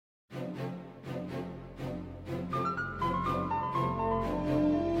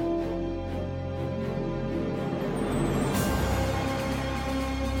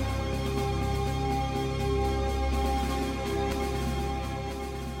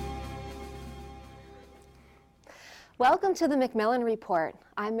Welcome to the Macmillan Report.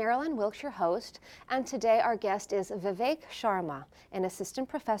 I'm Marilyn Wilkes, your host, and today our guest is Vivek Sharma, an assistant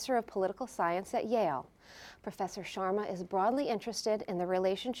professor of political science at Yale. Professor Sharma is broadly interested in the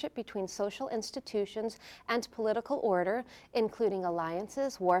relationship between social institutions and political order, including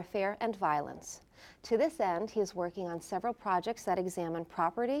alliances, warfare, and violence. To this end, he is working on several projects that examine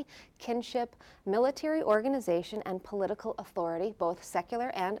property, kinship, military organization, and political authority, both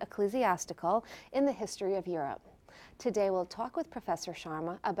secular and ecclesiastical, in the history of Europe. Today we'll talk with Professor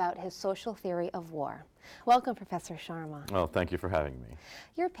Sharma about his social theory of war. Welcome, Professor Sharma. Well, thank you for having me.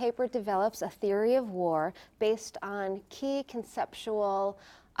 Your paper develops a theory of war based on key conceptual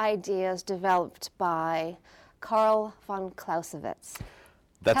ideas developed by Karl von Clausewitz.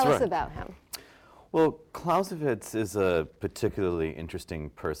 That's right. Tell us about him. Well, Clausewitz is a particularly interesting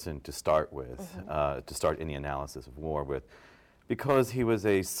person to start with, to start any analysis of war with, because he was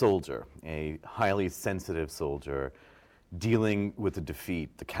a soldier, a highly sensitive soldier, dealing with the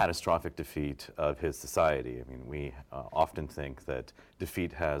defeat, the catastrophic defeat of his society. I mean, we often think that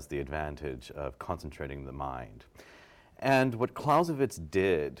defeat has the advantage of concentrating the mind. And what Clausewitz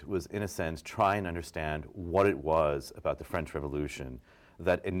did was, in a sense, try and understand what it was about the French Revolution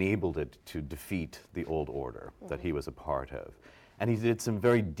that enabled it to defeat the old order that he was a part of. And he did some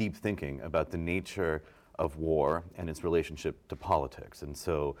very deep thinking about the nature of war and its relationship to politics. And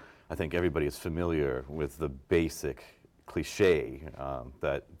so I think everybody is familiar with the basic cliche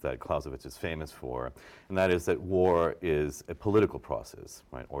that Clausewitz is famous for, and that is that war is a political process,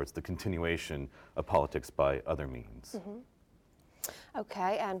 right? Or it's the continuation of politics by other means.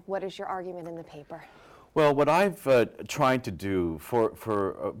 Okay, and what is your argument in the paper? Well, what I've tried to do for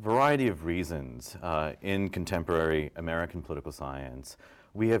a variety of reasons in contemporary American political science,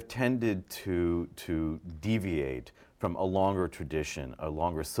 we have tended to deviate from a longer tradition, a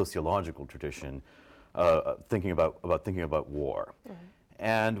longer sociological tradition, thinking about war.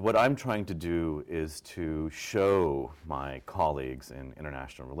 And what I'm trying to do is to show my colleagues in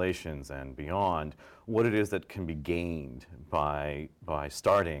international relations and beyond what it is that can be gained by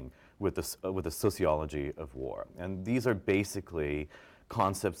starting with the sociology of war. And these are basically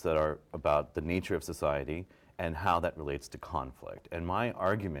concepts that are about the nature of society and how that relates to conflict. And my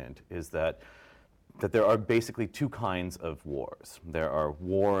argument is that there are basically two kinds of wars. There are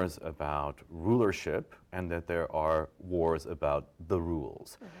wars about rulership, and that there are wars about the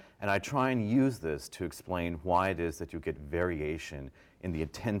rules. And I try and use this to explain why it is that you get variation in the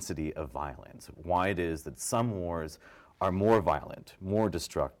intensity of violence, why it is that some wars are more violent, more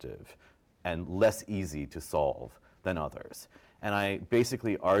destructive, and less easy to solve than others. And I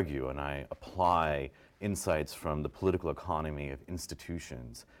basically argue and I apply insights from the political economy of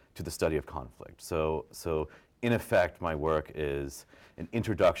institutions to the study of conflict. So in effect, my work is an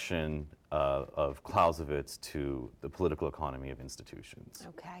introduction of Clausewitz to the political economy of institutions.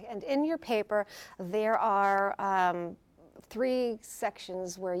 Okay, and in your paper, there are three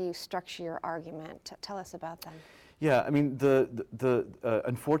sections where you structure your argument. Tell us about them. Yeah, I mean,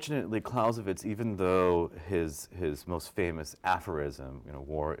 unfortunately, Clausewitz, even though his most famous aphorism,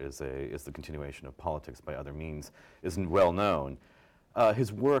 war is the continuation of politics by other means, isn't well known,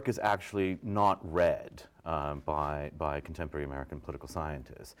 his work is actually not read by contemporary American political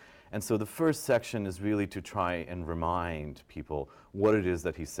scientists. And so the first section is really to try and remind people what it is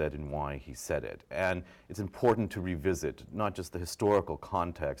that he said and why he said it. And it's important to revisit not just the historical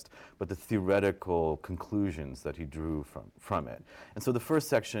context, but the theoretical conclusions that he drew from it. And so the first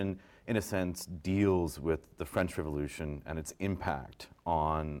section, in a sense, deals with the French Revolution and its impact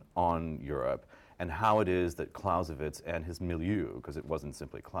on Europe, and how it is that Clausewitz and his milieu, because it wasn't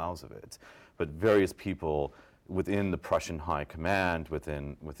simply Clausewitz, but various people within the Prussian High Command,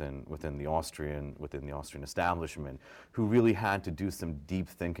 within the Austrian establishment, who really had to do some deep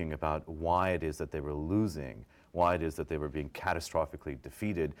thinking about why it is that they were losing, why it is that they were being catastrophically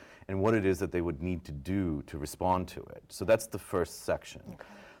defeated, and what it is that they would need to do to respond to it. So that's the first section. Okay.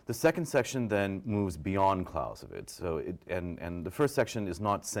 The second section then moves beyond Clausewitz. And the first section is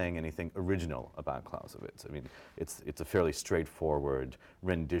not saying anything original about Clausewitz. I mean, it's a fairly straightforward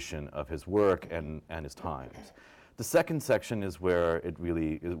rendition of his work and his times. The second section is where it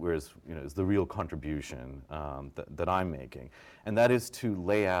really is the real contribution that I'm making, and that is to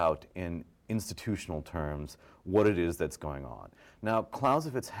lay out in institutional terms what it is that's going on. Now,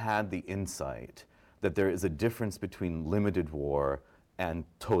 Clausewitz had the insight that there is a difference between limited war and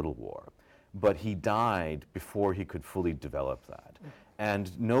total war. But he died before he could fully develop that.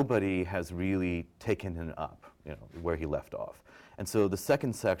 And nobody has really taken him up, where he left off. And so the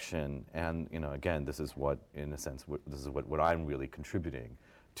second section, and again, this is what, in a sense, this is what I'm really contributing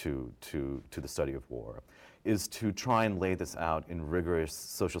to the study of war, is to try and lay this out in rigorous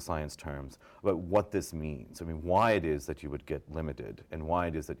social science terms about what this means. I mean, why it is that you would get limited and why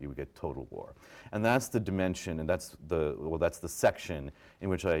it is that you would get total war. And that's the dimension, and that's the section in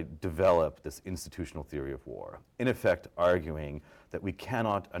which I develop this institutional theory of war, in effect arguing that we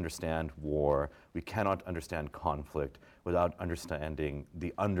cannot understand war, we cannot understand conflict without understanding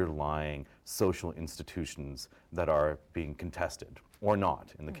the underlying social institutions that are being contested, or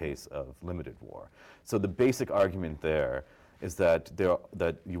not, in the case of limited war. So the basic argument there is that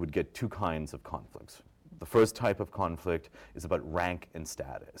you would get two kinds of conflicts. The first type of conflict is about rank and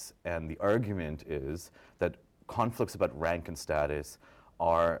status, and the argument is that conflicts about rank and status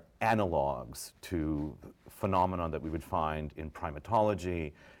are analogs to phenomena that we would find in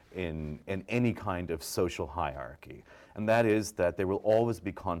primatology, in any kind of social hierarchy. And that is that there will always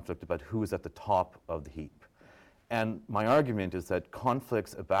be conflict about who is at the top of the heap. And my argument is that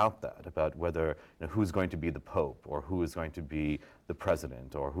conflicts about that, about whether who's going to be the pope, or who is going to be the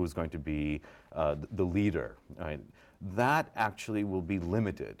president, or who's going to be the leader, right? That actually will be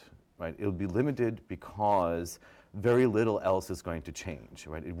limited, right? It'll be limited because very little else is going to change,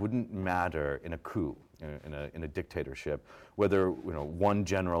 right? It wouldn't matter in a coup, in a dictatorship, whether one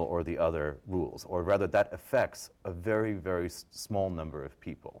general or the other rules, or rather that affects a very, very small number of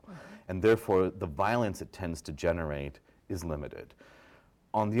people. And therefore, the violence it tends to generate is limited.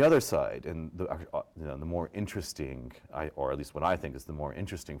 On the other side, and the more interesting, or at least what I think is the more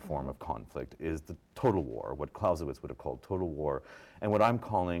interesting form of conflict, is the total war, what Clausewitz would have called total war, and what I'm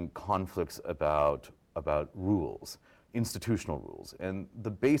calling conflicts about rules, institutional rules. And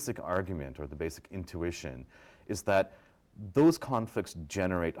the basic argument, or the basic intuition, is that those conflicts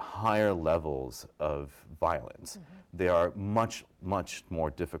generate higher levels of violence. They are much, much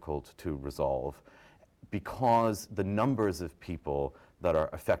more difficult to resolve because the numbers of people that are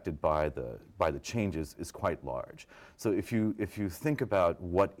affected by the changes is quite large. So if you think about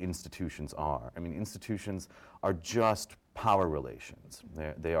what institutions are, I mean, institutions are just power relations.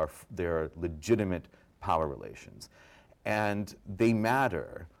 They are legitimate power relations, and they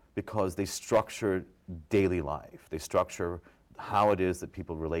matter because they structure daily life. They structure how it is that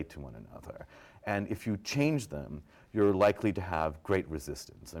people relate to one another. And if you change them, you're likely to have great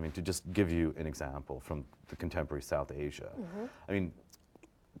resistance. I mean, to just give you an example from the contemporary South Asia. I mean,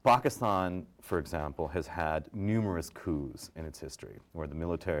 Pakistan, for example, has had numerous coups in its history where the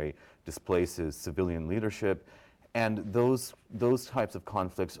military displaces civilian leadership, and those types of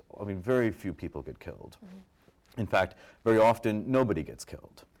conflicts, I mean, very few people get killed. In fact, very often nobody gets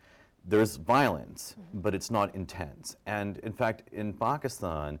killed. There's violence, but it's not intense. And in fact, in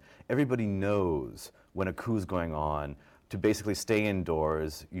Pakistan, everybody knows when a coup is going on to basically stay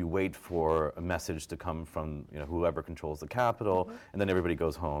indoors. You wait for a message to come from whoever controls the capital, and then everybody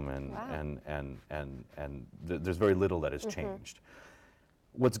goes home, and there's very little that has changed.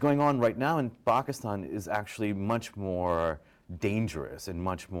 What's going on right now in Pakistan is actually much more dangerous and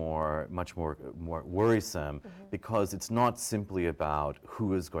much more worrisome because it's not simply about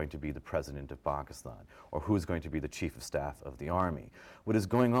who is going to be the president of Pakistan or who is going to be the chief of staff of the army. What is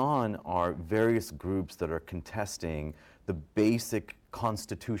going on are various groups that are contesting the basic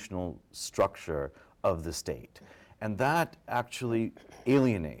constitutional structure of the state. And that actually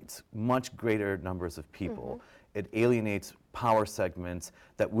alienates much greater numbers of people. It alienates power segments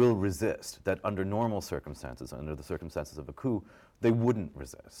that will resist, that under normal circumstances, under the circumstances of a coup, they wouldn't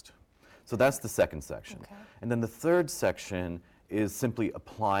resist. So that's the second section. And then the third section is simply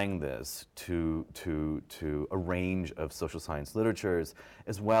applying this to a range of social science literatures,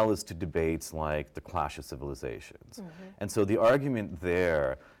 as well as to debates like the clash of civilizations. And so the argument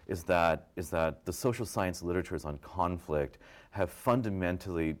there is that the social science literatures on conflict have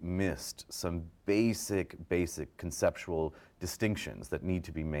fundamentally missed some basic conceptual distinctions that need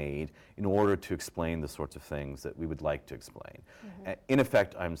to be made in order to explain the sorts of things that we would like to explain. In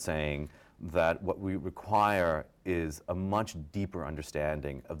effect, I'm saying that what we require is a much deeper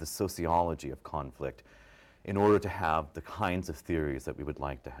understanding of the sociology of conflict in order to have the kinds of theories that we would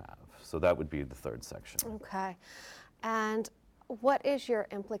like to have. So that would be the third section. Okay. And what is your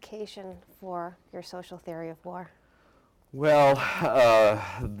implication for your social theory of war? Well,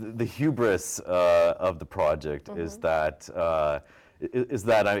 the hubris of the project is that I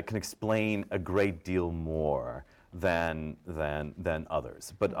can explain a great deal more than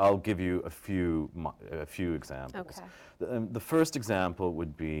others. But I'll give you a few examples. The first example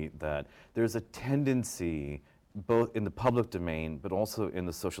would be that there's a tendency, both in the public domain but also in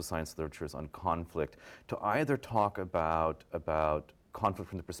the social science literatures on conflict, to either talk about conflict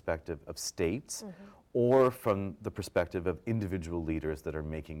from the perspective of states or from the perspective of individual leaders that are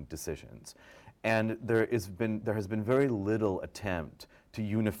making decisions. And there has been very little attempt to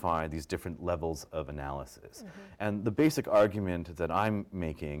unify these different levels of analysis. And the basic argument that I'm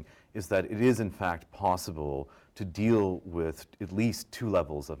making is that it is in fact possible to deal with at least two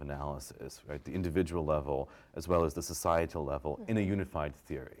levels of analysis, right? The individual level as well as the societal level in a unified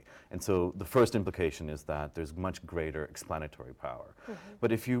theory. And so the first implication is that there's much greater explanatory power.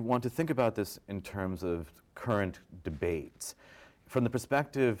 But if you want to think about this in terms of current debates, from the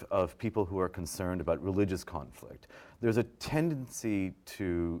perspective of people who are concerned about religious conflict, there's a tendency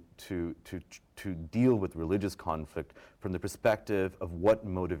to deal with religious conflict from the perspective of what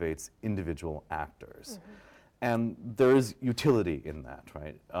motivates individual actors. And there is utility in that,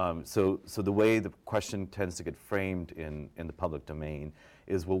 right? So the way the question tends to get framed in the public domain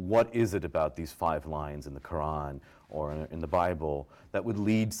is, well, what is it about these 5 lines in the Quran or in the Bible that would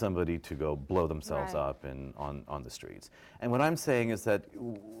lead somebody to go blow themselves up on the streets? And what I'm saying is that,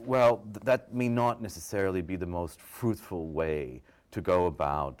 well, that may not necessarily be the most fruitful way to go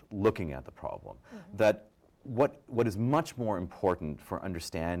about looking at the problem. That what is much more important for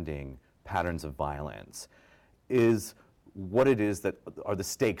understanding patterns of violence is what it is that are the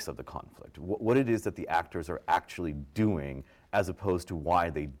stakes of the conflict, what it is that the actors are actually doing as opposed to why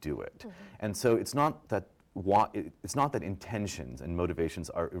they do it. And so it's not that intentions and motivations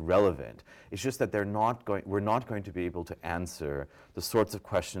are irrelevant. It's just that we're not going to be able to answer the sorts of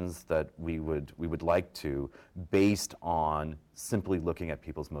questions that we would like to based on simply looking at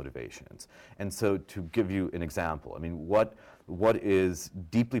people's motivations. And so to give you an example, I mean, what is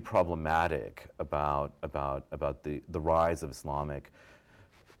deeply problematic about the rise of Islamic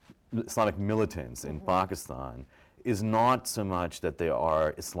militants in Pakistan is not so much that they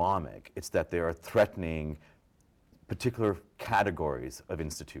are Islamic, it's that they are threatening particular categories of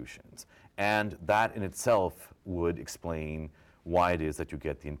institutions. And that in itself would explain why it is that you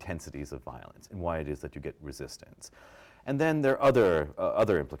get the intensities of violence and why it is that you get resistance. And then there are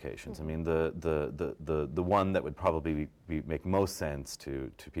other implications. I mean, the one that would probably make most sense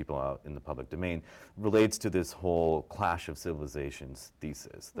to people out in the public domain relates to this whole clash of civilizations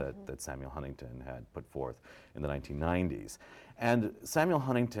thesis that Samuel Huntington had put forth in the 1990s. And Samuel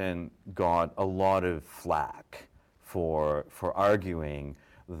Huntington got a lot of flack for arguing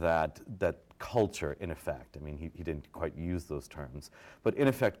that culture, in effect, I mean, he didn't quite use those terms, but in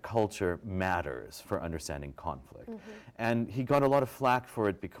effect, culture matters for understanding conflict. And he got a lot of flack for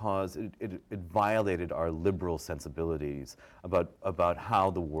it because it violated our liberal sensibilities about how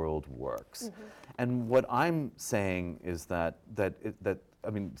the world works. And what I'm saying is that I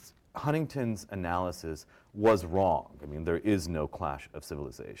mean, Huntington's analysis was wrong. I mean, there is no clash of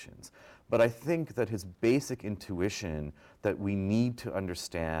civilizations. But I think that his basic intuition that we need to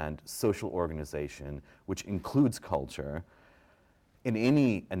understand social organization, which includes culture, in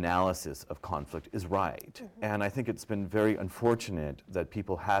any analysis of conflict is right. And I think it's been very unfortunate that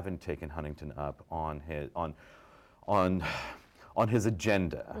people haven't taken Huntington up on his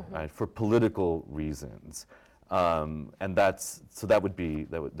agenda, right, for political reasons. And that would be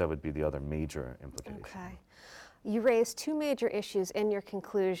the other major implication. Okay. You raised 2 major issues in your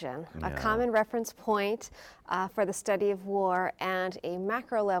conclusion, a common reference point for the study of war and a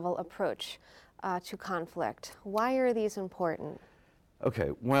macro-level approach to conflict. Why are these important? Okay,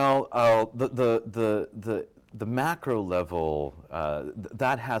 well, the macro level,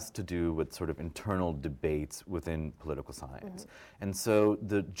 that has to do with sort of internal debates within political science. And so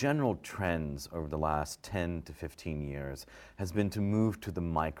the general trends over the last 10 to 15 years has been to move to the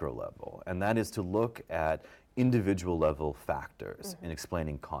micro level, and that is to look at individual level factors in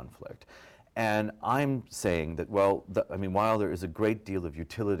explaining conflict. And I'm saying that, well, I mean, while there is a great deal of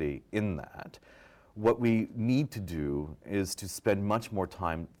utility in that, what we need to do is to spend much more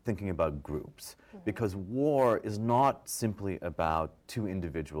time thinking about groups, because war is not simply about 2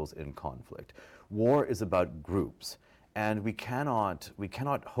 individuals in conflict. War is about groups, and we cannot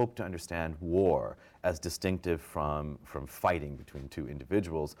hope to understand war as distinctive from fighting between 2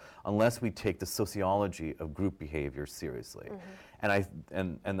 individuals unless we take the sociology of group behavior seriously. And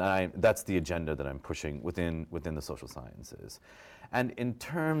that's the agenda that I'm pushing within the social sciences. And in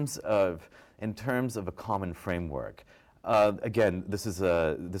terms of a common framework, again,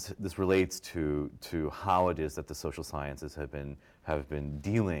 this relates to how it is that the social sciences have been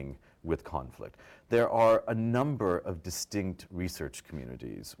dealing with conflict. There are a number of distinct research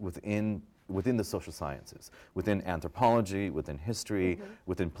communities within the social sciences, within anthropology, within history,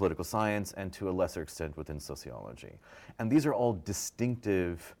 within political science, and to a lesser extent within sociology. And these are all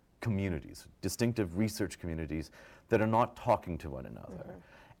distinctive communities, distinctive research communities that are not talking to one another.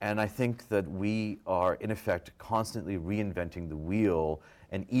 And I think that we are, in effect, constantly reinventing the wheel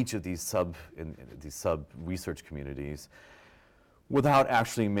in each of these sub-research communities without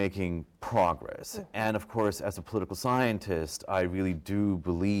actually making progress. And of course, as a political scientist, I really do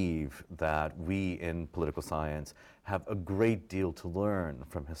believe that we in political science have a great deal to learn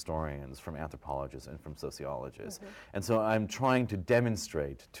from historians, from anthropologists, and from sociologists. And so I'm trying to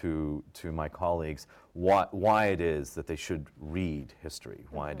demonstrate to my colleagues why it is that they should read history,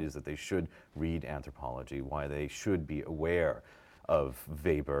 why it is that they should read anthropology, why they should be aware of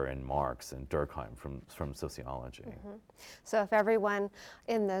Weber and Marx and Durkheim from sociology. So if everyone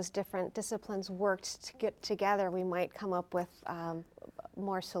in those different disciplines worked to get together, we might come up with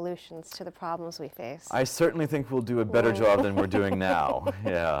more solutions to the problems we face. I certainly think we'll do a better job than we're doing now.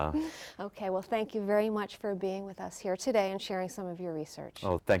 Yeah. Okay, well, thank you very much for being with us here today and sharing some of your research.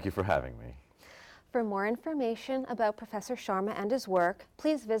 Oh, thank you for having me. For more information about Professor Sharma and his work,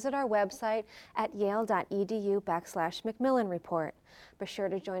 please visit our website at yale.edu/Macmillan Report. Be sure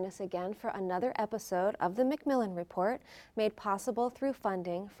to join us again for another episode of the Macmillan Report, made possible through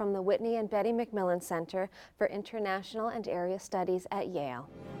funding from the Whitney and Betty Macmillan Center for International and Area Studies at Yale.